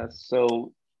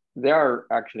 So they are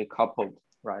actually coupled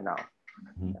right now.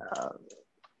 Mm-hmm.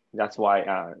 That's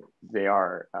why they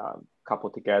are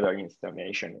coupled together in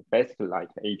installation, basically like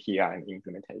API and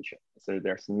implementation. So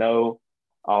there's no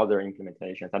other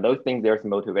implementations. I don't think there's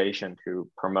motivation to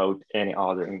promote any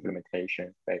other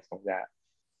implementation based on that.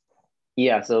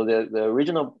 Yeah, so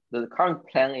the current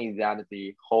plan is that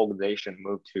the whole organization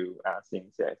move to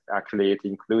CNCF. Actually, it's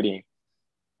including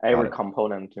every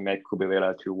component to make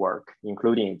Kubevela to work,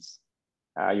 including its,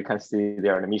 you can see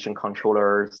there are the mission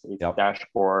controllers, its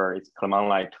dashboard, its command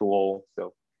line tool.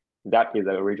 So that is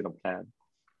the original plan.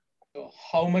 So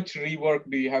how much rework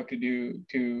do you have to do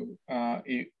to,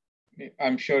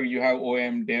 I'm sure you have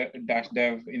OM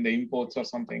 -dev in the imports or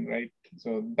something, right?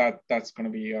 So that's going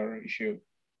to be your issue.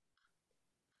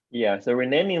 Yeah, so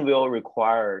renaming will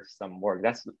require some work.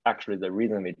 That's actually the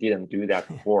reason we didn't do that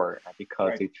before,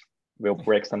 because it will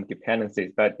break some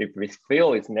dependencies. But if we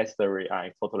feel it's necessary,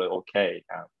 I'm totally okay.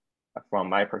 From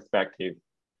my perspective,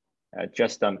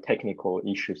 just some technical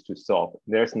issues to solve.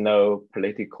 There's no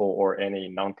political or any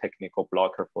non-technical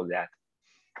blocker for that.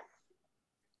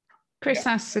 Chris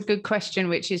asks a good question,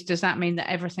 which is, does that mean that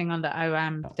everything under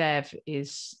OAM dev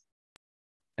is?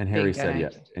 And Harry said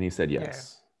yes, and he said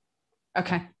yes.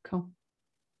 Okay, cool.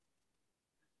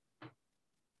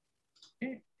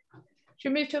 Okay.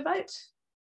 Should we move to a vote?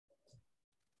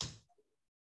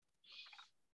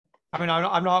 I mean,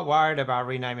 I'm not worried about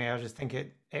renaming. I just think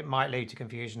it might lead to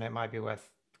confusion. It might be worth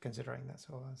considering. That's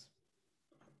all.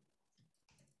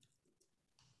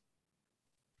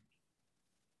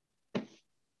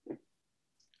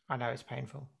 I know it's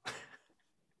painful.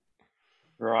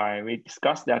 Right, we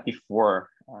discussed that before.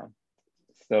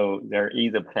 So there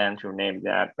is a plan to rename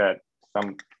that, but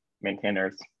some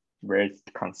maintainers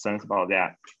raised concerns about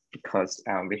that because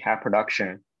we have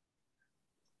production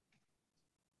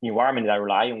environment that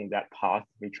rely on that path,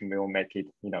 which will make it,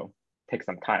 take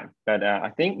some time. But I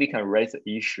think we can raise the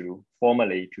issue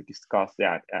formally to discuss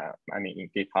that. In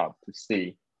GitHub to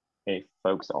see if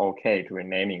folks are okay to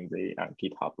renaming the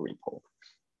GitHub repo.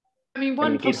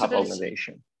 One GitHub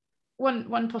organization.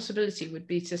 One possibility would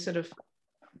be to sort of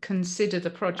consider the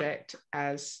project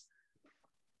as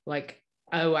like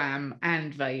OAM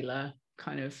and Vela,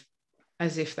 kind of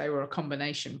as if they were a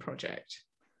combination project.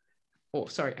 Or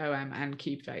sorry, OAM and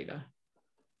Kubevela.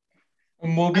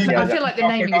 I feel like the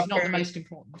naming is not the most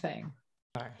important thing.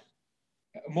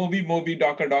 Moby,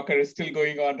 Docker is still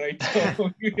going on, right? So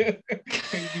it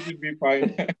should be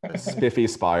fine. Spiffy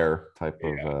Spire type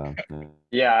of.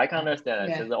 Yeah, I can understand.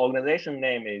 Yeah. So the organization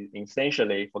name is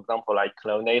essentially, for example, like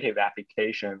cloud native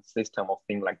application system or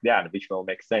things like that, which will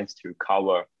make sense to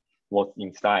cover what's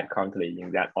inside currently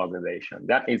in that organization.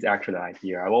 That is actually the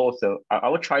idea. I will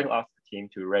try to ask the team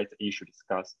to raise the issue,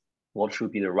 discuss what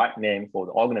should be the right name for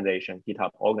the organization,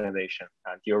 GitHub organization,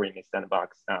 during the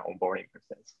sandbox onboarding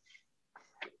process.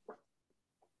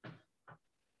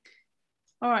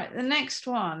 All right, the next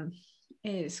one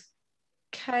is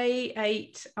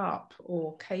K8 up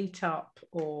or Kate up,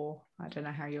 or I don't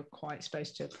know how you're quite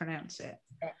supposed to pronounce it.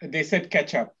 They said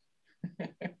catch up.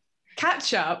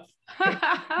 Catch up.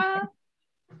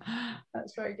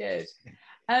 That's very good.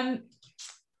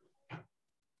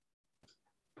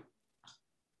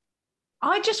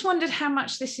 I just wondered how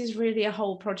much this is really a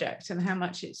whole project and how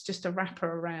much it's just a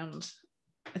wrapper around.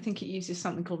 I think it uses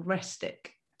something called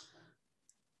Restic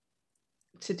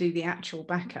to do the actual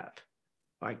backup.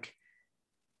 Like,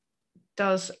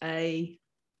 is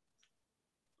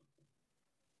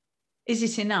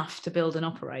it enough to build an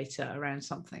operator around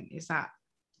something? Is that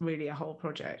really a whole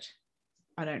project?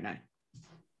 I don't know.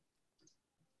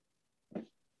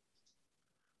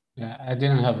 Yeah, I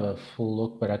didn't have a full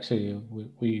look, but actually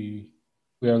we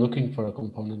are looking for a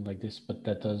component like this, but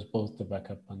that does both the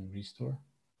backup and restore.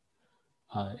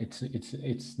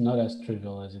 It's not as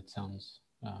trivial as it sounds.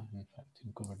 In fact,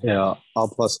 in Kubernetes. Yeah, I'll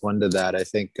 +1 to that. I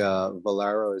think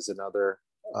Valero is another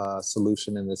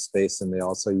solution in this space, and they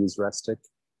also use Restic.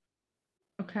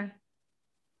 Okay.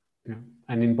 Yeah,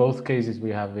 and in both cases,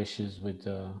 we have issues with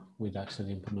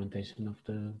actually implementation of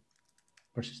the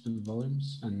persistent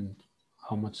volumes and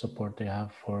how much support they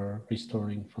have for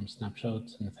restoring from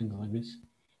snapshots and things like this.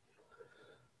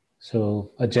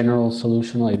 So a general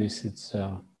solution like this, it's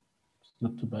not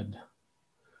too bad.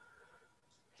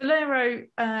 Valero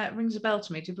rings a bell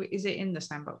to me. Is it in the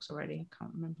sandbox already? I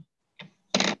can't remember.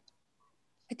 I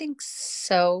think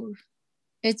so.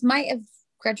 It might have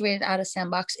graduated out of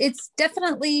sandbox. It's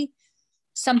definitely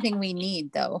something we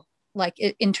need, though. Like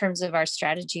in terms of our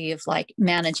strategy of like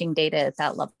managing data at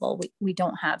that level, we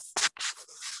don't have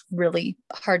really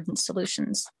hardened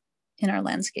solutions in our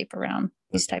landscape around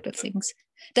these type of things.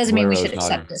 Doesn't mean we should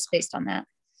accept this based on that.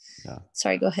 Yeah.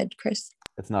 Sorry, go ahead, Chris.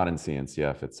 It's not in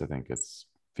CNCF. I think it's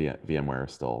VMware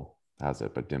still has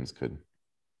it, but DIMS could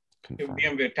confirm.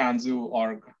 VMware Tanzu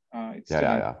org.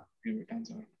 Yeah. VMware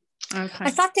Tanzu org. Okay.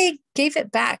 I thought they gave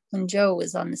it back when Joe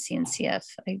was on the CNCF.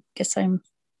 I guess I'm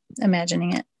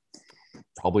imagining it.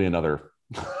 Probably another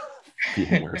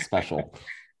VMware special.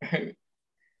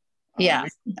 Yeah,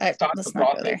 start let's the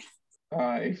not go there.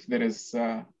 if there is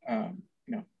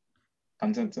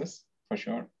consensus, for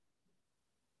sure.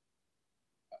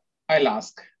 I'll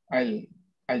ask. I'll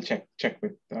check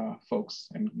with folks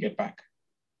and get back.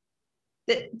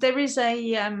 There is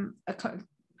a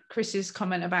Chris's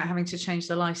comment about having to change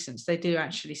the license. They do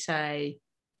actually say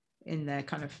in their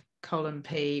kind of column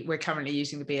P, we're currently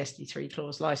using the BSD3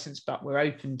 clause license, but we're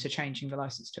open to changing the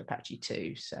license to Apache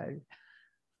 2. So I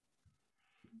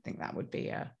think that would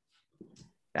be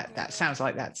that sounds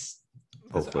like that's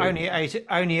only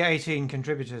 18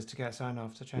 contributors to get sign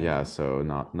off to change. Yeah, so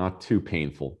not too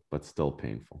painful, but still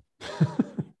painful.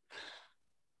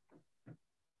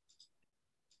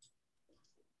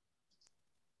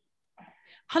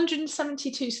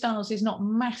 172 stars is not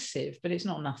massive, but it's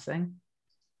not nothing.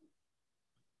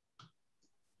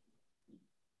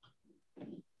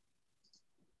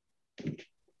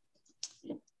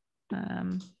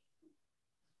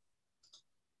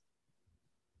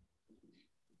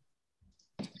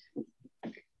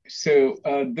 So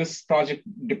this project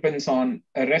depends on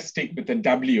a RESTIC with a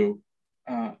W,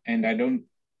 and I don't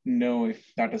know if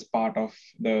that is part of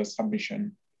the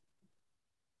submission.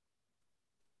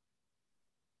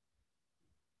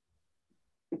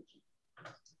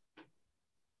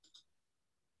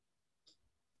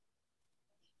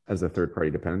 As a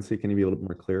third-party dependency, can you be a little bit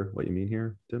more clear what you mean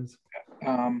here, Dims?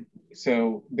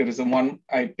 So there is a one,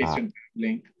 I pasted the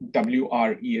link,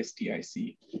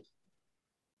 WRESTIC.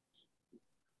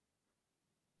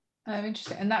 Oh,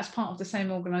 interesting. And that's part of the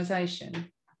same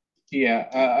organization? Yeah,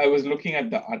 I was looking at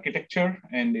the architecture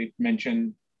and it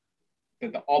mentioned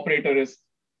that the operator is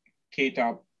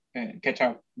ketchup,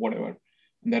 whatever.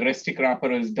 And the RESTIC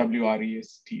wrapper is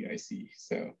WRESTIC.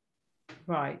 So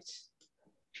right.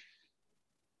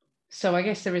 So I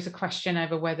guess there is a question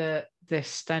over whether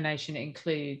this donation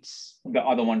includes the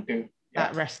other one too.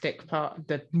 That RESTIC part,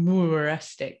 the more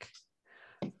RESTIC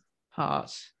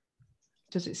part.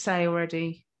 Does it say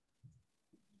already?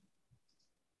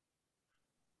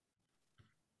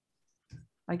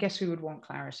 I guess we would want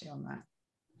clarity on that.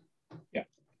 Yeah.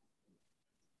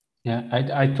 Yeah,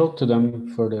 I talked to them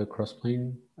for the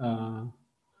crossplane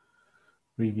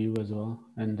review as well,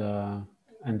 and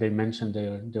they mentioned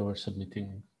they were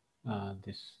submitting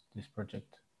this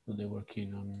project, so they were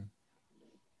keen on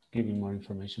giving more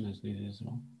information as needed as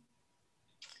well.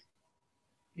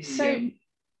 So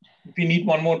we need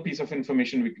one more piece of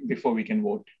information before we can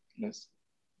vote, Liz.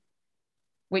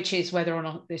 Which is whether or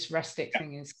not this RESTIC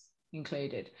thing is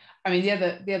included. I mean,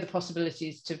 the other possibility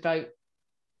is to vote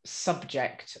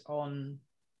subject on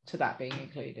to that being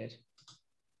included.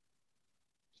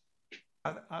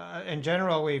 In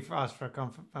general, we've asked for a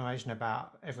confirmation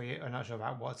about if we are not sure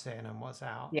about what's in and what's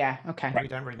out. Yeah. Okay. We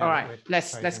don't really know. All right.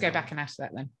 Let's go back and ask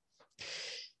that then.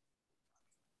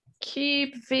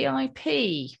 Cube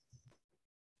VIP.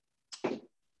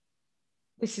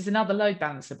 This is another load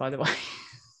balancer, by the way.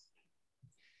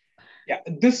 Yeah,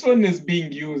 this one is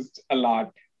being used a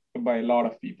lot by a lot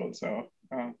of people. So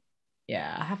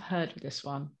yeah, I have heard of this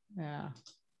one. Yeah.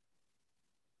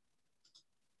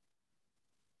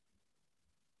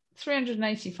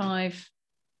 385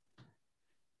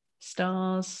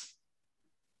 stars.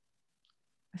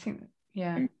 I think,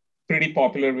 yeah. And pretty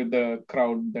popular with the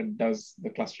crowd that does the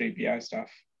cluster API stuff.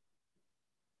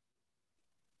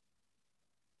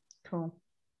 Cool.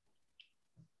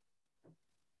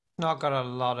 Not got a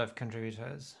lot of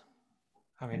contributors.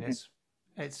 I mean, it's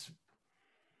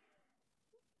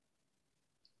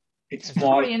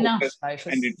small enough though for,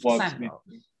 and it works.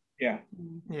 Yeah.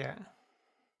 Yeah.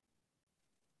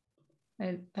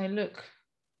 They look.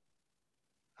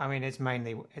 I mean, it's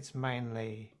mainly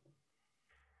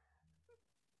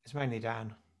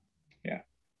Dan. Yeah.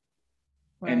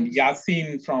 Right. And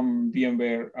Yasin from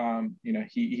VMware,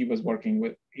 he was working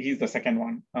with. He's the second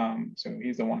one, so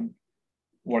he's the one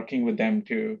working with them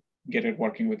to get it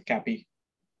working with Cappy.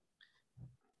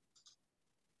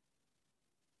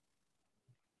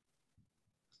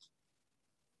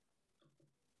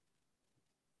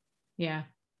 Yeah.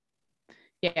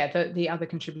 Yeah, the other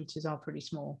contributors are pretty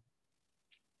small.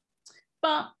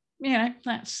 But,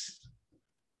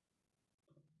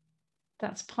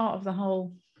 that's part of the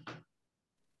whole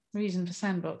reason for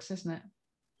Sandbox, isn't it?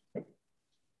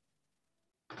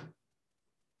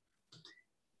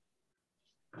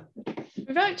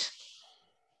 We vote.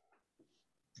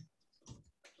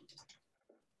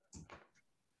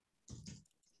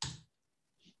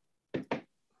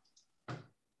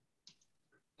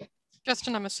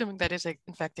 Justin, I'm assuming that is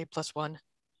in fact a +1.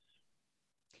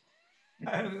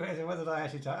 What did I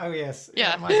actually tell? Oh yes.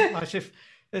 Yeah. My shift.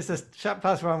 It's a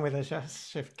 +1 with a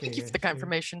shift key. It keeps the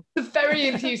confirmation. Very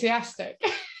enthusiastic.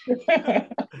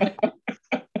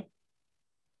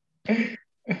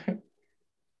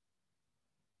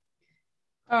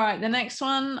 All right, the next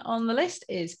one on the list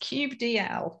is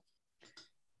CubeDL,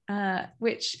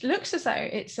 which looks as though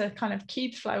it's a kind of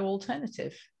Kubeflow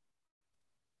alternative,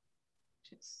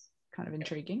 which is kind of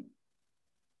intriguing.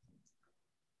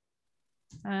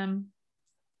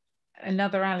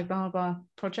 Another Alibaba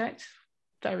project,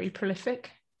 very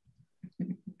prolific.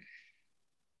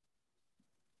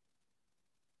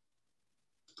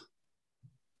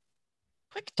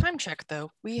 Quick time check,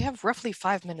 though. We have roughly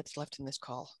 5 minutes left in this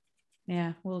call.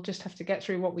 Yeah, we'll just have to get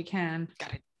through what we can.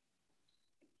 Got it.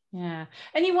 Yeah.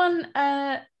 Anyone,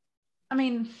 I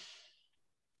mean,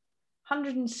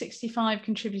 165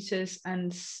 contributors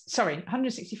and, sorry,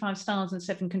 165 stars and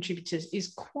 7 contributors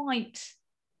is quite,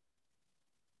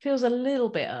 feels a little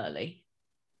bit early.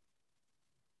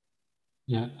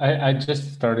 Yeah, I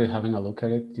just started having a look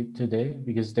at it today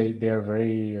because they are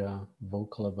very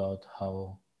vocal about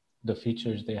how the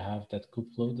features they have that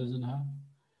Kubeflow doesn't have.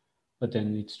 But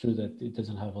then it's true that it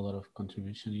doesn't have a lot of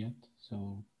contribution yet.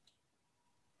 So,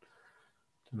 I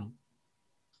don't know.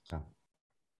 Yeah.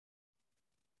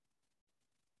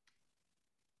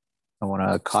 I want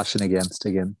to caution against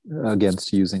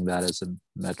using that as a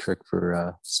metric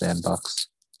for Sandbox.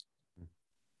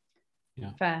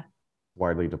 Yeah. Fair.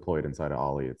 Widely deployed inside of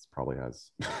Ollie, it probably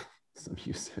has some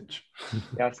usage.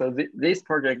 Yeah, so this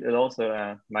project is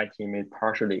also my team is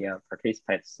partially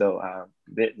participates. So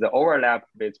the overlap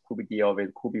with kubedl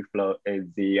with Kubeflow is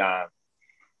the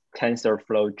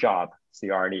TensorFlow job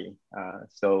CRD.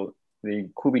 So the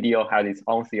kubedl has its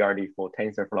own CRD for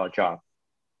TensorFlow job,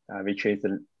 which is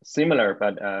similar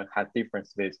but has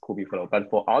difference with Kubeflow. But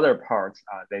for other parts,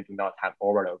 they do not have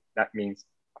overlap. That means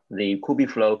the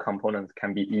Kubeflow components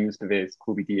can be used with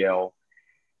kubedl.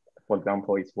 For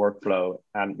example, its workflow.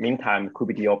 Meantime,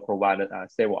 kubedl provided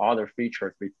several other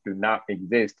features which do not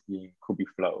exist in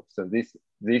Kubeflow. So this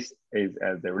is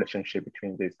the relationship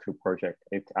between these two projects.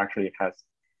 It actually has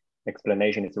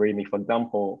explanation. It's really, for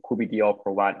example, kubedl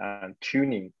provide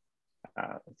tuning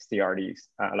CRDs,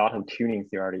 a lot of tuning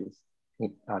CRDs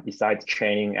besides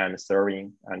training and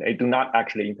serving. And it do not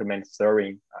actually implement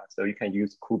serving. So you can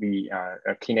use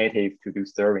Knative to do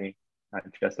serving,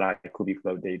 just like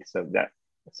Kubeflow did.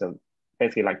 So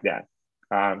basically like that.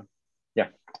 Yeah.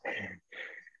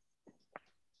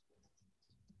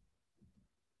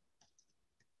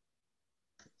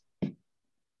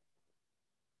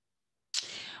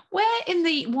 Where in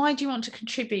the why do you want to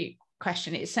contribute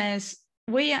question, it says,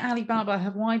 we at Alibaba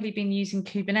have widely been using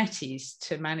Kubernetes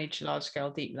to manage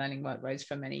large-scale deep learning workloads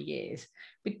for many years,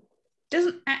 but it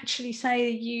doesn't actually say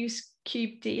use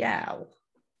kubedl.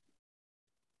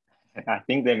 I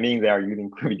think they mean they are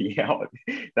using kubedl.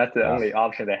 That's the only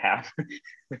option they have.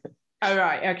 Oh,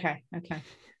 right. Okay.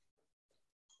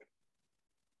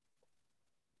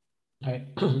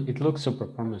 It looks super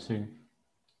promising,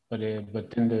 but then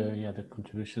the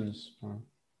contributions are,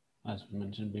 as we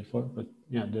mentioned before, but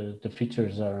yeah, the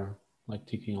features are like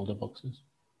ticking all the boxes.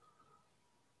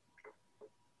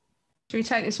 Should we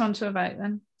take this one to a vote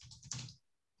then?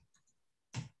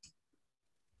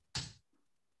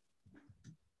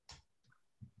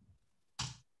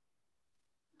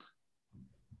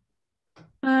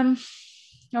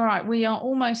 All right, we are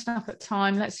almost up at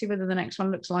time. Let's see whether the next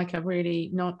one looks like a really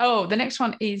not. Oh, the next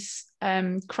one is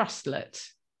Crustlet.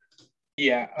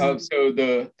 Yeah. So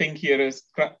the thing here is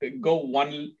go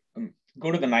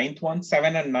to the 9th one.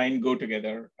 7 and 9 go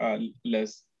together.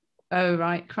 Liz. Oh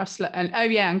right, Crustlet and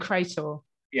and Crator.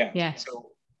 Yeah. Yes.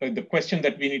 So the question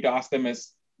that we need to ask them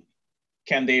is,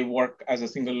 can they work as a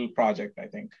single project? I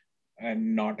think,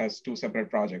 and not as 2 separate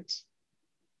projects.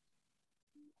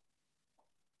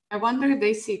 I wonder if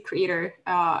they see Creator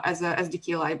as a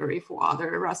SDK library for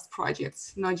other Rust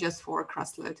projects, not just for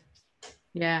Crustlet.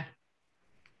 Yeah.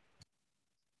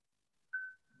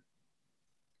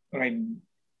 Right.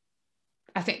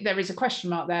 I think there is a question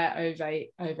mark there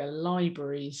over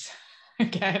libraries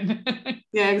again.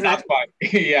 Yeah, exactly. That's why.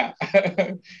 Yeah.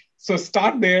 So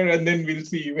start there, and then we'll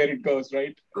see where it goes.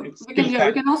 Right. We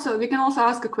can also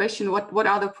ask a question: what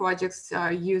other projects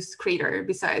use Creator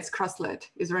besides Crustlet?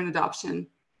 Is there an adoption?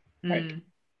 Right.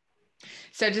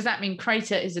 So does that mean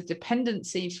Crator is a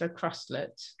dependency for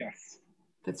Crustlet? Yes,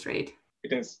 that's right.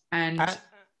 It is, and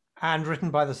written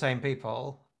by the same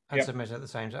people and submitted at the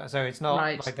same time. So it's not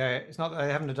like they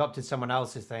haven't adopted someone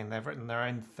else's thing. They've written their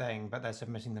own thing, but they're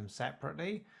submitting them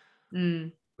separately,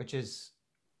 which is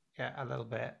get a little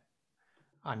bit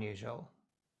unusual,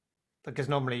 because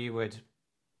normally you would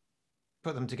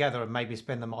put them together and maybe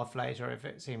spin them off later if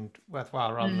it seemed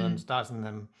worthwhile, rather than starting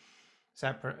them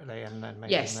separately and then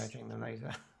maybe merging them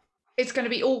later. It's going to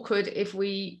be awkward if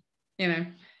we,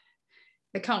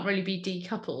 they can't really be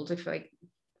decoupled. If it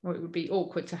would be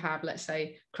awkward to have, let's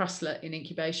say, Crustlet in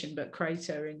incubation but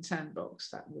Crater in Sandbox.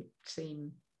 That would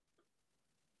seem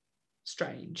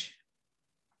strange.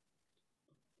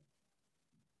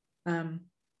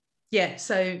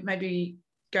 So maybe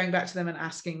going back to them and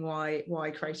asking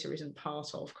why Crater isn't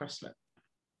part of Crustlet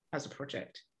as a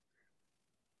project.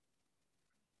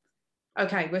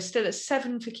 Okay, we're still at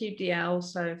 7 for CubeDL.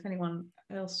 So if anyone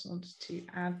else wants to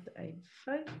add a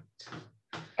vote.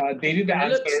 They did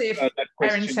answer that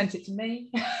question. Erin sent it to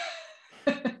me.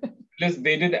 Liz,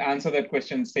 they did answer that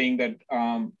question saying that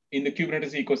in the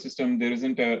Kubernetes ecosystem, there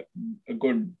isn't a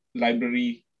good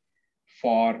library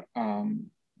for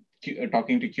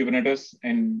talking to Kubernetes,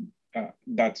 and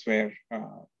that's where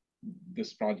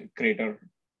this project Crater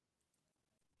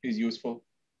is useful.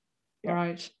 Yeah.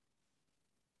 Right.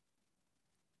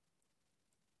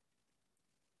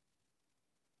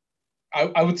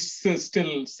 I would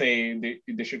still say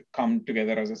they should come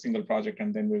together as a single project,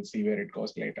 and then we'll see where it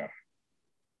goes later.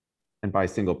 And by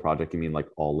single project, you mean like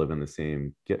all live in the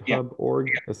same GitHub org,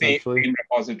 essentially? Same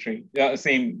repository,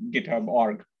 same GitHub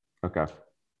org. Okay.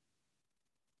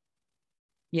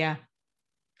 Yeah.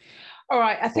 All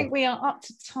right, I think we are up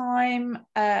to time.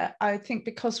 I think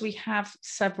because we have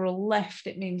several left,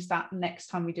 it means that next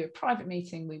time we do a private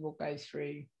meeting, we will go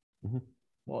through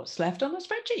what's left on the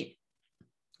spreadsheet.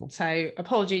 So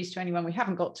apologies to anyone we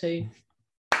haven't got to.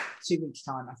 2 weeks'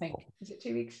 time, I think. Is it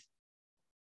 2 weeks?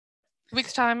 2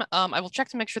 weeks' time. I will check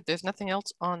to make sure there's nothing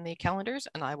else on the calendars,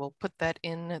 and I will put that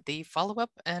in the follow-up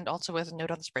and also as a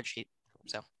note on the spreadsheet.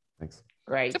 So thanks.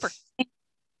 Great. Super.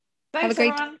 Thanks,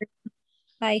 everyone.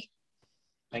 Bye.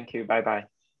 Thank you. Bye-bye.